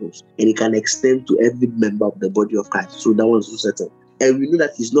disciples, and it can extend to every member of the body of Christ. So that one's also settled. And we know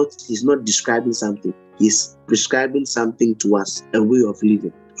that he's not describing something. He's prescribing something to us, a way of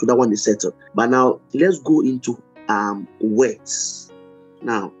living. So that one is settled. But now let's go into words.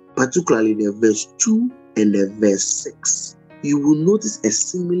 Now, particularly the verse 2 and the verse 6. You will notice a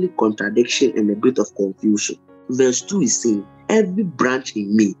seemingly contradiction and a bit of confusion. Verse 2 is saying, every branch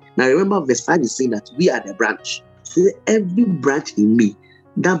in me. Now remember, verse 5 is saying that we are the branch. So every branch in me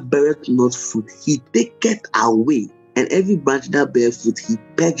that beareth not fruit, he taketh away. And every branch that bears fruit, he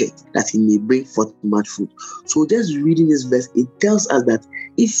purgeth, that he may bring forth much fruit. So just reading this verse, it tells us that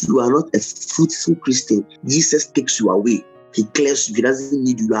if you are not a fruitful Christian, Jesus takes you away. He clears you. He doesn't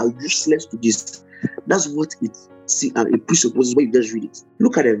need you. You are useless to this. That's what it presupposes when you just read it.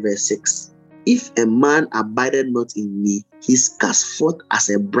 Look at the verse 6. If a man abideth not in me, he is cast forth as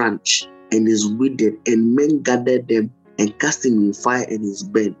a branch and is withered, and men gather them and cast him in fire and is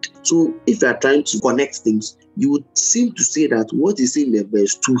burnt. So if you are trying to connect things, you would seem to say that what is in the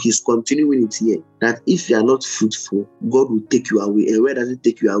verse 2, he's continuing it here. That if you are not fruitful, God will take you away. And where does it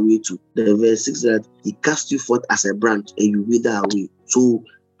take you away to? The verse 6 that he cast you forth as a branch and you wither away. So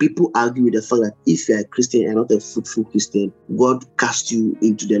people argue with the fact that if you are a Christian and not a fruitful Christian, God cast you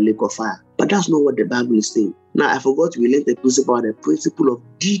into the lake of fire. But that's not what the Bible is saying. Now, I forgot we learned the principle of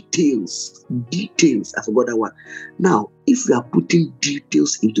details. Details. I forgot that one. Now, if you are putting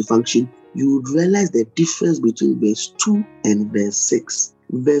details into function, you would realize the difference between verse 2 and verse 6.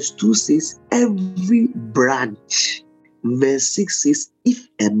 Verse 2 says, every branch. Verse 6 says, if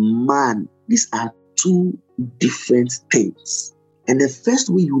a man. These are two different things. And the first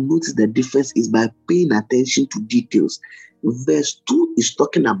way you notice the difference is by paying attention to details. Verse 2 is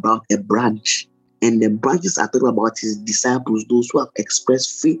talking about a branch, and the branches are talking about his disciples, those who have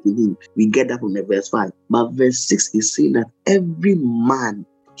expressed faith in him. We get that from the verse 5. But verse 6 is saying that every man.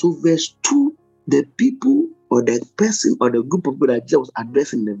 So verse 2, the people or the person or the group of people that Jesus was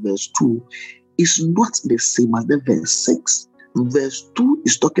addressing in the verse 2 is not the same as the verse 6. Verse 2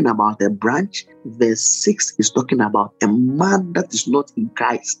 is talking about a branch. Verse 6 is talking about a man that is not in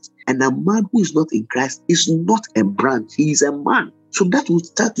Christ. And a man who is not in Christ is not a branch. He is a man. So that will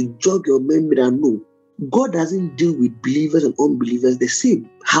start to jog your memory and know God doesn't deal with believers and unbelievers the same.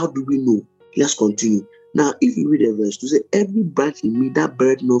 How do we know? Let's continue. Now, if you read the verse 2, say, every branch in me that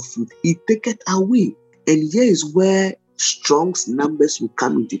beareth no fruit, he taketh away. And here is where Strong's numbers will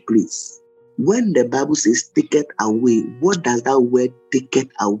come into place. When the Bible says taketh away, what does that word taketh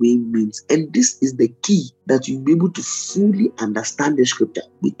away means? And this is the key that you'll be able to fully understand the scripture.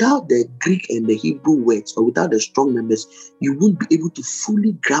 Without the Greek and the Hebrew words, or without the Strong numbers, you won't be able to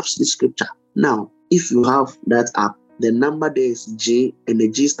fully grasp the scripture. Now, if you have that app, the number there is J, and the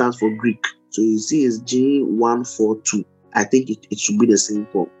J stands for Greek. So you see it's J142. I think it should be the same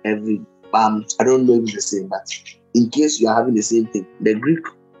for every. I don't know if it's the same, but in case you are having the same thing, the Greek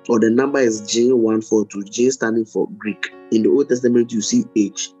or the number is J142, J standing for Greek. In the Old Testament, you see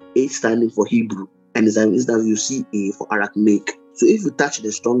H standing for Hebrew, and in some instance, you see A for Aramaic. So if you touch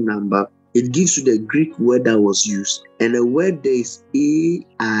the Strong number, it gives you the Greek word that was used, and the word there is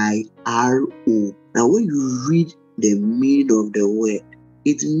AIRO. Now, when you read the meaning of the word,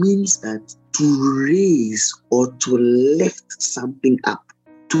 it means that to raise or to lift something up,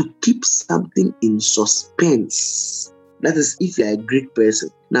 to keep something in suspense. That is if you are a Greek person.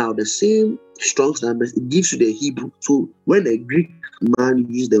 Now, the same Strong's numbers, it gives you the Hebrew. So when a Greek man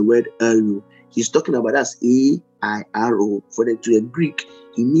uses the word arrow, he's talking about as AIRO. To a Greek,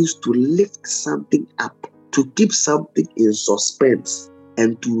 it means to lift something up, to keep something in suspense.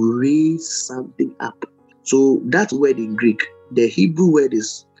 and to raise something up. So that word in Greek, the Hebrew word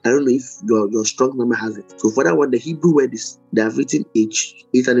is, I don't know if your strong number has it. So for that one, the Hebrew word is, they have written H,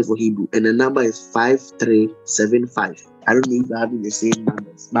 standing for Hebrew, and the number is 5375. I don't know if you're having the same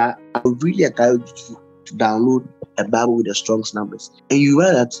numbers, but I would really encourage you to download a Bible with the Strong's numbers. And you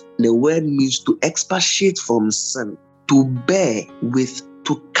realize that the word means to expatiate from sin, to bear with,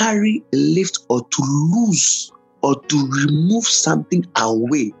 to carry, lift, or to lose, or to remove something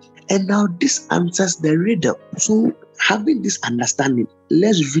away. And now this answers the riddle. So having this understanding,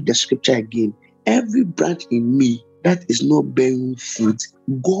 let's read the scripture again. Every branch in me that is not bearing fruit,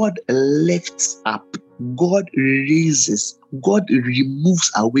 God lifts up, God raises, God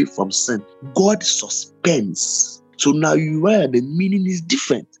removes away from sin, God suspends. So now you are, the meaning is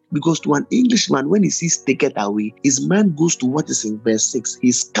different. Because to an Englishman, when he sees take it away, his mind goes to what is in verse 6.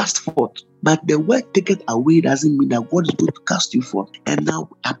 He's cast forth. But the word take it away doesn't mean that God is going to cast you forth. And now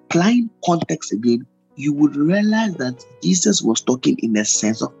applying context again, you would realize that Jesus was talking in a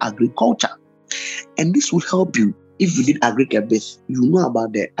sense of agriculture. And this will help you. If you did agric a bit, you know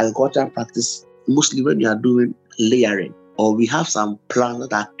about the agricultural practice, mostly when you are doing layering, or we have some plants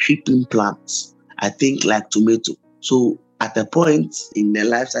that are creeping plants. I think like tomato. So at a point in the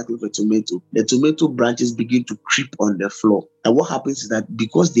life cycle of a tomato, the tomato branches begin to creep on the floor. And what happens is that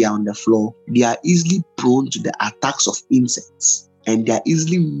because they are on the floor, they are easily prone to the attacks of insects. And they are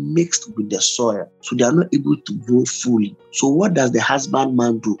easily mixed with the soil, so they are not able to grow fully. So what does the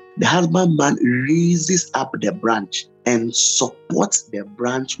husbandman do? The husbandman raises up the branch and supports the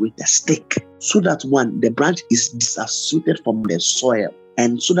branch with a stick, so that the branch is disassociated from the soil,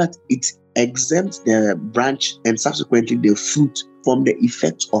 and so that it exempts the branch and subsequently the fruit from the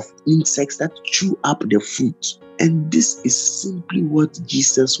effects of insects that chew up the fruit. And this is simply what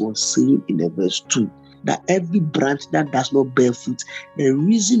Jesus was saying in the verse 2. That every branch that does not bear fruit, the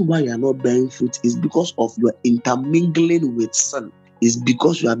reason why you are not bearing fruit is because of your intermingling with sin, is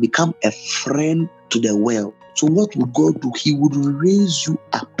because you have become a friend to the world. So what would God do? He would raise you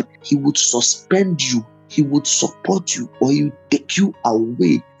up, He would suspend you, He would support you, or He would take you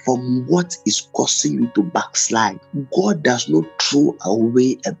away from what is causing you to backslide. God does not throw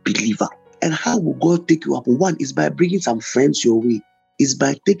away a believer. And how will God take you up? One is by bringing some friends your way. Is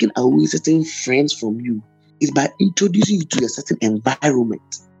by taking away certain friends from you. Is by introducing you to a certain environment.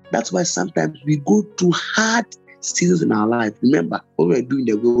 That's why sometimes we go through hard seasons in our life. Remember, when we were doing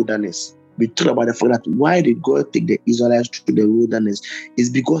the wilderness, we talked about the fact that why did God take the Israelites through the wilderness? Is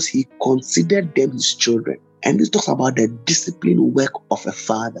because He considered them His children. And this talks about the discipline work of a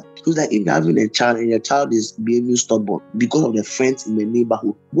father. So that if you're having a child and your child is behaving stubborn because of the friends in the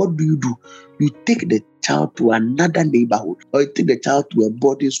neighborhood, what do? You take the child to another neighborhood, or you take the child to a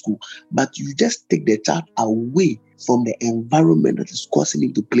boarding school, but you just take the child away from the environment that is causing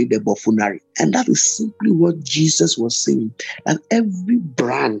him to play the buffoonery. And that is simply what Jesus was saying, that every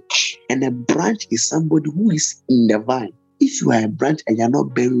branch, and a branch is somebody who is in the vine. If you are a branch and you are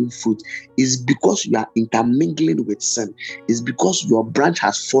not bearing fruit, it's because you are intermingling with sin. It's because your branch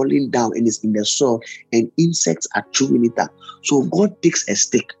has fallen down and is in the soil and insects are chewing it up. So God takes a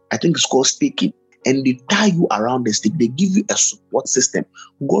stick, I think it's called staking, and they tie you around the stick. They give you a support system.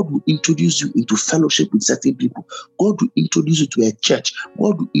 God will introduce you into fellowship with certain people. God will introduce you to a church.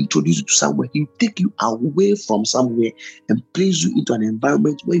 God will introduce you to somewhere. He will take you away from somewhere and place you into an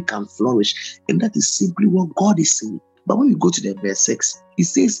environment where you can flourish. And that is simply what God is saying. But when we go to the verse 6, He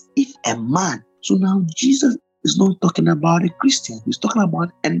says, if a man, so now Jesus is not talking about a Christian, He's talking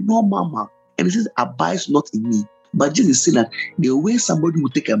about a normal man. And He says, abides not in me. But Jesus is saying that the way somebody will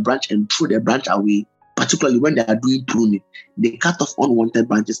take a branch and throw the branch away, particularly when they are doing pruning, they cut off unwanted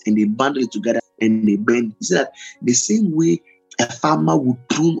branches and they bundle it together and they bend. He said that the same way a farmer would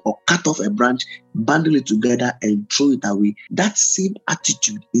prune or cut off a branch, bundle it together and throw it away. That same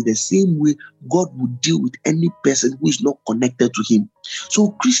attitude is the same way God would deal with any person who is not connected to Him.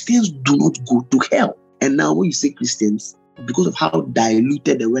 So Christians do not go to hell. And now when you say Christians, because of how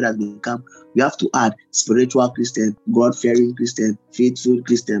diluted the word has become, we have to add spiritual Christian, God-fearing Christian, faithful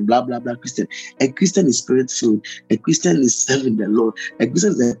Christian, blah, blah, blah Christian. A Christian is spirit-filled. A Christian is serving the Lord. A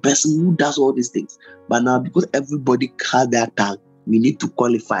Christian is a person who does all these things. But now, because everybody has their tag, we need to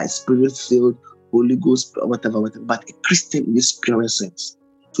qualify spirit-filled, Holy Ghost, whatever. But a Christian in this pure sense.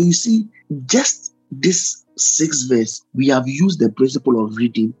 So you see, just this 6th verse, we have used the principle of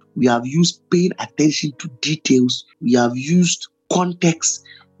reading. We have used paying attention to details. We have used context.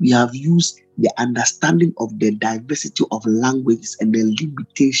 We have used the understanding of the diversity of languages and the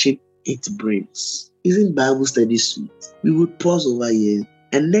limitation it brings. Isn't Bible study sweet? We would pause over here,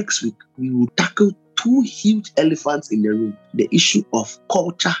 and next week we will tackle two huge elephants in the room: the issue of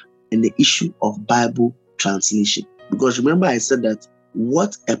culture and the issue of Bible translation. Because remember, I said that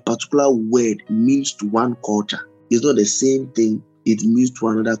what a particular word means to one culture is not the same thing it means to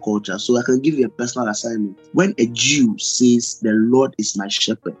another culture. So I can give you a personal assignment. When a Jew says the Lord is my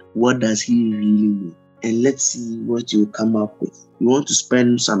shepherd, what does he really mean? And let's see what you come up with. You want to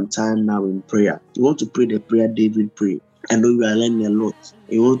spend some time now in prayer. You want to pray the prayer David prayed. I know you are learning a lot.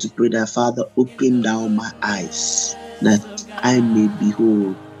 You want to pray that, Father, open down my eyes that I may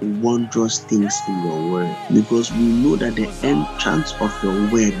behold wondrous things in your word, because we know that the entrance of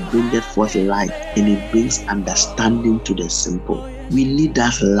your word bringeth forth light, and it brings understanding to the simple. We need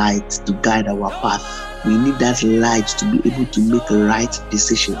that light to guide our path. We need that light to be able to make right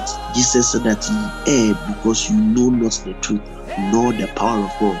decisions. Jesus said that ye err because you know not the truth, nor the power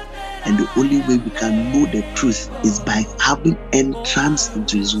of God. And the only way we can know the truth is by having entrance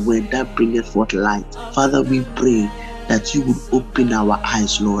into his word that bringeth forth light. Father, we pray that you would open our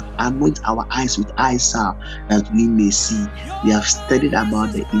eyes, Lord. Anoint our eyes with eye salve that we may see. We have studied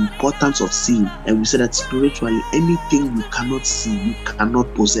about the importance of seeing, and we said that spiritually, anything you cannot see, you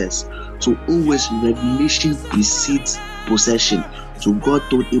cannot possess. So always revelation precedes possession. So God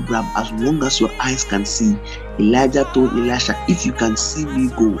told Abraham, as long as your eyes can see. Elijah told Elisha, if you can see me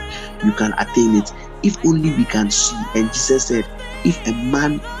go, you can attain it. If only we can see. And Jesus said, if a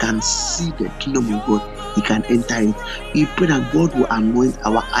man can see the kingdom of God, he can enter it. We pray that God will anoint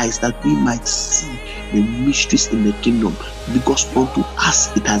our eyes that we might see the mysteries in the kingdom, because unto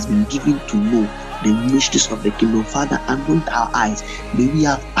us it has been given to know the mysteries of the kingdom. Father, anoint our eyes. May we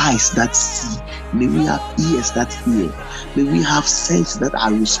have eyes that see. May we have ears that hear. May we have senses that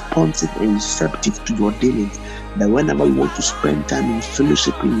are responsive and receptive to your dealings. That whenever we want to spend time in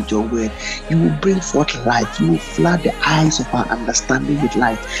fellowshipping with your word, you will bring forth light. You will flood the eyes of our understanding with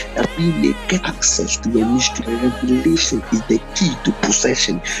light, that we may get access to your mystery. Revelation is the key to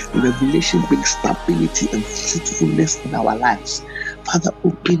possession. Revelation brings stability and fruitfulness in our lives. Father,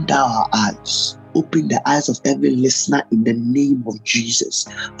 open down our eyes. Open the eyes of every listener in the name of Jesus.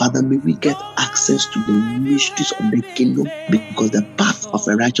 Father, may we get access to the mysteries of the kingdom, because the path of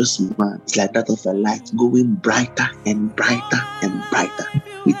a righteous man is like that of a light, going brighter and brighter and brighter.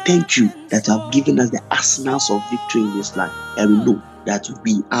 We thank you that you have given us the arsenals of victory in this life, and we know that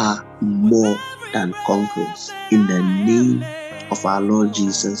we are more than conquerors. In the name of our Lord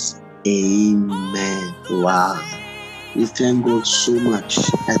Jesus, amen. Wow. We thank God so much.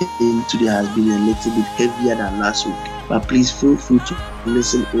 I think today has been a little bit heavier than last week. But please feel free to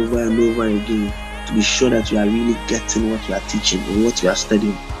listen over and over again to be sure that you are really getting what you are teaching and what you are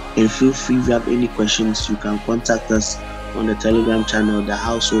studying. And feel free, if you have any questions, you can contact us on the Telegram channel, The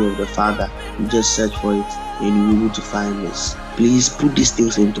Household of the Father. You just search for it and you'll be able to find us. Please put these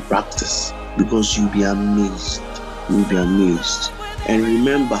things into practice, because you'll be amazed. You'll be amazed. And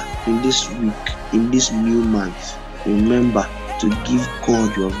remember, in this week, in this new month, remember to give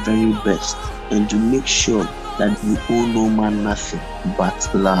God your very best, and to make sure that you owe no man nothing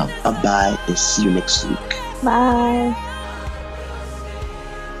but love. Bye-bye, and see you next week. Bye.